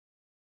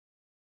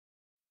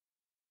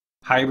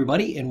Hi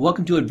everybody, and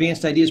welcome to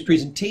Advanced Ideas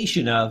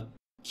presentation of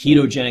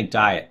Ketogenic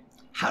Diet.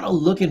 How to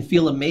look and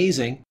feel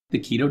amazing the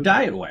keto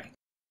diet way.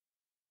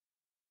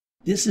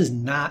 This is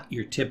not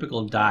your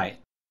typical diet.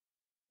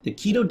 The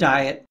keto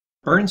diet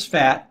burns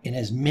fat and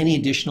has many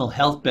additional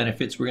health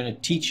benefits we're going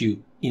to teach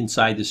you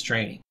inside this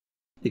training.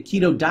 The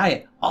keto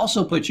diet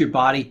also puts your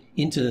body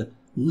into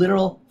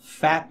literal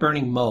fat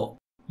burning mode.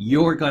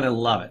 You're going to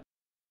love it.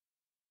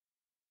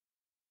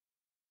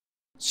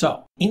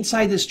 So,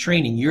 inside this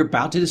training, you're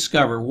about to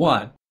discover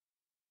 1.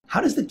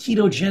 How does the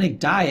ketogenic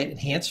diet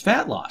enhance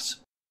fat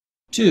loss?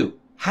 2.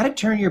 How to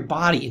turn your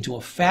body into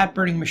a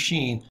fat-burning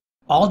machine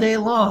all day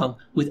long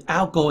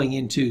without going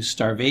into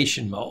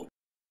starvation mode.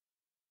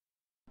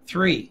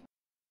 3.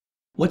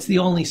 What's the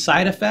only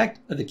side effect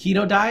of the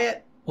keto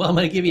diet? Well, I'm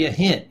going to give you a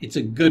hint. It's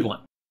a good one.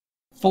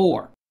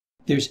 4.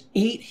 There's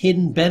 8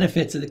 hidden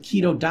benefits of the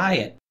keto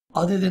diet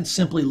other than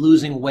simply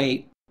losing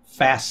weight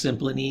fast,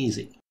 simple, and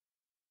easy.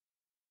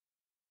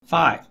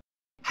 5.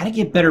 How to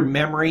get better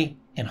memory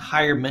and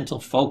higher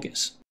mental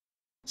focus.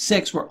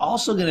 6. We're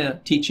also going to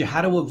teach you how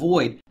to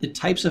avoid the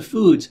types of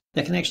foods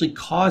that can actually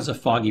cause a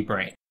foggy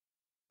brain.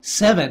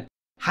 7.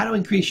 How to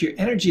increase your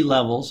energy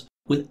levels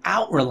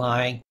without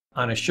relying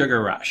on a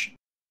sugar rush.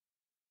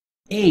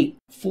 8.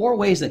 4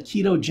 ways that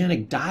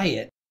ketogenic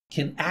diet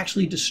can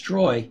actually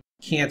destroy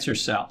cancer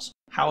cells.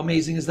 How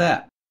amazing is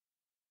that?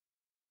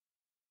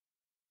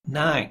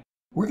 9.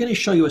 We're going to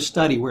show you a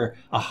study where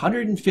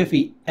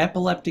 150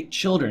 epileptic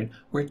children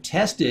were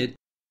tested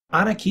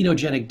on a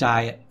ketogenic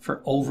diet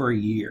for over a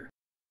year.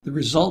 The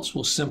results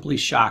will simply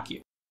shock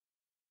you.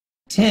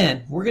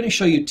 10. We're going to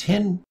show you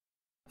 10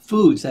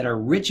 foods that are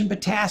rich in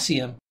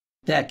potassium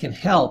that can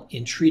help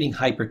in treating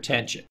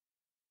hypertension.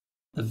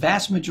 The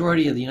vast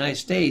majority of the United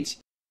States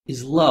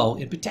is low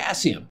in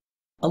potassium.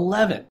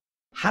 11.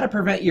 How to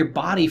prevent your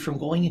body from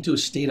going into a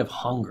state of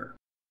hunger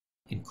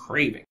and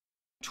craving.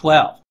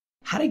 12.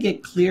 How to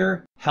get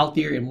clearer,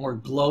 healthier, and more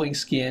glowing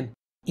skin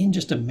in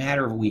just a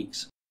matter of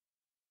weeks.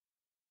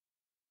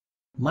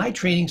 My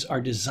trainings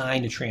are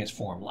designed to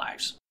transform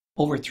lives.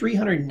 Over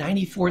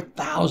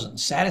 394,000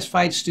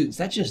 satisfied students,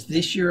 that's just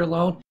this year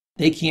alone,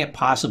 they can't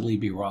possibly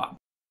be wrong.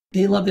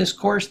 They love this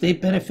course, they've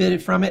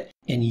benefited from it,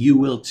 and you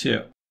will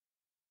too.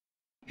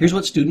 Here's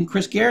what student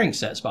Chris Gehring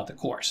says about the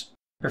course.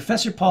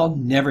 Professor Paul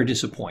never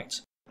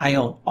disappoints. I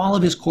own all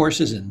of his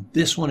courses, and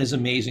this one is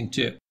amazing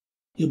too.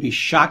 You'll be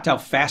shocked how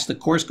fast the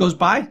course goes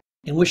by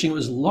and wishing it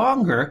was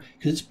longer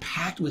because it's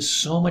packed with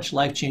so much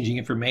life-changing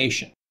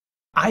information.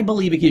 I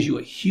believe it gives you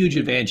a huge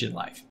advantage in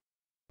life.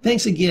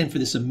 Thanks again for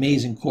this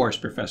amazing course,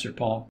 Professor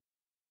Paul.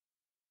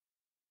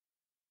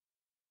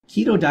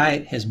 Keto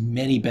diet has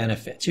many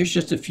benefits. Here's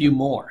just a few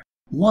more.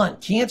 1.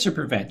 Cancer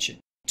prevention.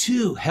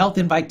 2. Health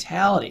and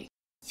vitality.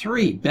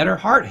 3. Better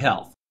heart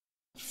health.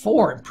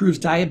 4. Improves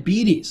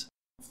diabetes.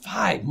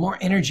 5. More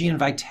energy and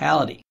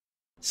vitality.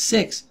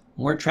 6.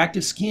 More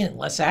attractive skin,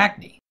 less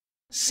acne.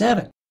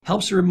 7.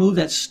 Helps to remove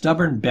that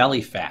stubborn belly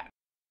fat.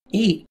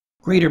 8.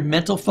 Greater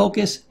mental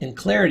focus and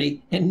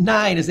clarity. And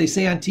 9, as they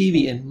say on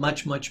TV, and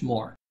much, much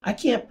more. I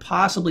can't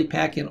possibly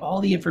pack in all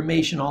the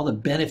information, all the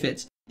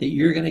benefits that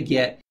you're going to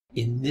get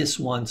in this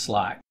one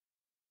slide.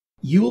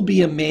 You will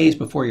be amazed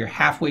before you're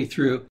halfway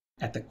through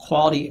at the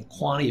quality and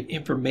quantity of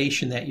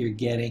information that you're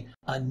getting,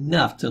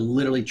 enough to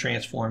literally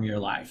transform your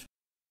life.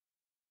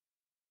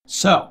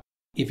 So,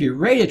 if you're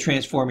ready to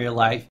transform your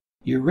life,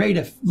 you're ready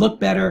to look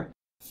better,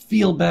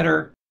 feel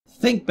better,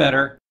 think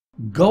better,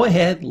 go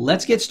ahead,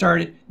 let's get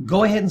started.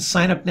 Go ahead and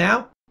sign up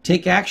now,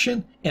 take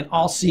action, and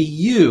I'll see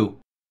you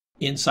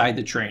inside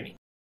the training.